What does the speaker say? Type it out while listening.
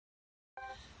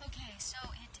So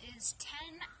it is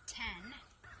 10:10.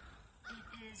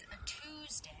 It is a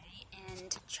Tuesday,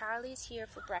 and Charlie's here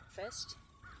for breakfast.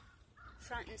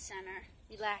 Front and center,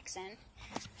 relaxing.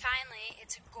 Finally,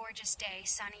 it's a gorgeous day,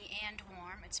 sunny and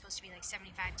warm. It's supposed to be like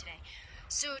 75 today.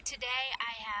 So today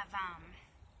I have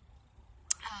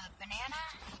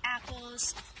banana,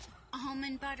 apples,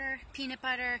 almond butter, peanut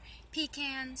butter,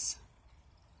 pecans,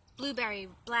 blueberry,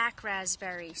 black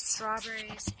raspberry,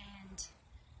 strawberries, and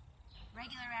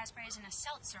regular raspberries in a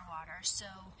seltzer water. So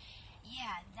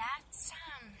yeah, that's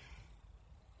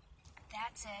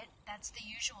it. That's the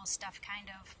usual stuff, kind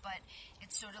of, but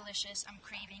it's so delicious. I'm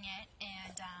craving it,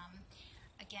 and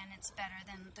again, it's better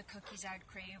than the cookies I'd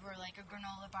crave, or like a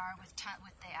granola bar with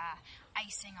the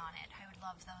icing on it. I would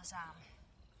love those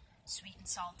sweet and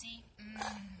salty.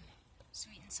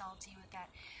 Sweet and salty with that.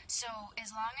 So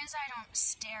as long as I don't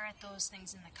stare at those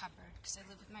things in the cupboard, because I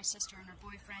live with my sister and her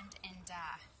boyfriend, and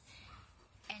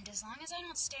as long as I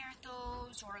don't stare at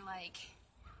those, or like,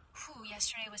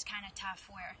 yesterday was kind of tough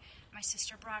where my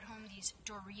sister brought home these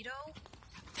Dorito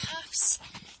puffs.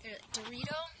 They're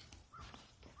Dorito.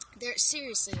 They're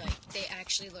seriously, like, they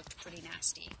actually looked pretty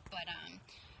nasty,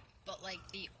 but like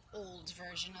the old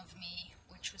version of me,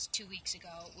 which was 2 weeks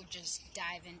ago, would just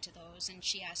dive into those. And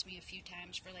she asked me a few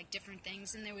times for like different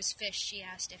things, and there was fish. She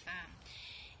asked if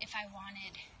I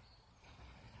wanted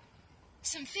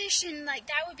some fish, and like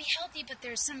that would be healthy, but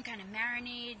there's some kind of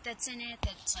marinade that's in it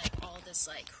that's like all this,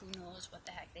 like, who knows what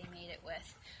the heck they made it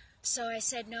with. So I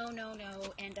said no,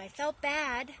 and I felt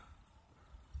bad,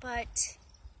 but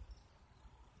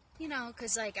you know,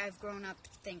 because like I've grown up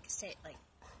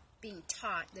being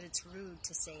taught that it's rude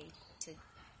to say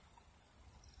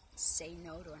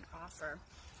no to an offer,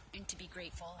 and to be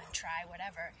grateful and try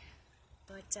whatever.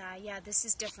 But yeah, this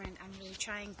is different. I'm really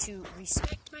trying to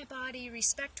respect my body,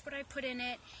 respect what I put in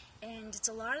it, and it's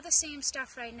a lot of the same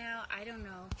stuff right now. I don't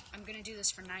know. I'm going to do this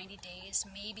for 90 days.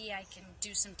 Maybe I can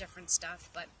do some different stuff,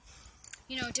 but,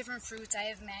 you know, different fruits. I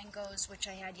have mangoes, which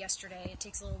I had yesterday. It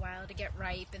takes a little while to get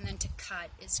ripe, and then to cut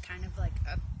is kind of like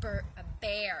a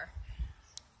bear.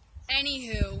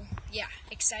 Anywho, yeah,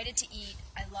 excited to eat.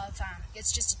 I love,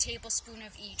 it's just a tablespoon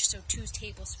of each, so 2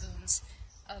 tablespoons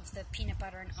of the peanut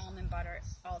butter and almond butter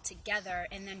all together,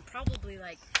 and then probably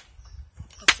like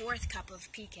a 4th cup of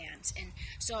pecans. And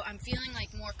so I'm feeling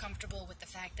like more comfortable with the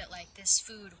fact that like this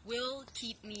food will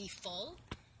keep me full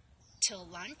till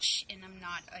lunch, and I'm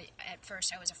not, at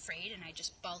first I was afraid and I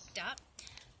just bulked up,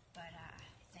 but I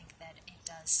think that it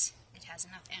has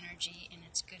enough energy, and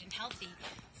it's good and healthy.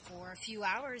 For a few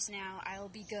hours now, I'll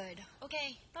be good.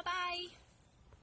 Okay, bye-bye.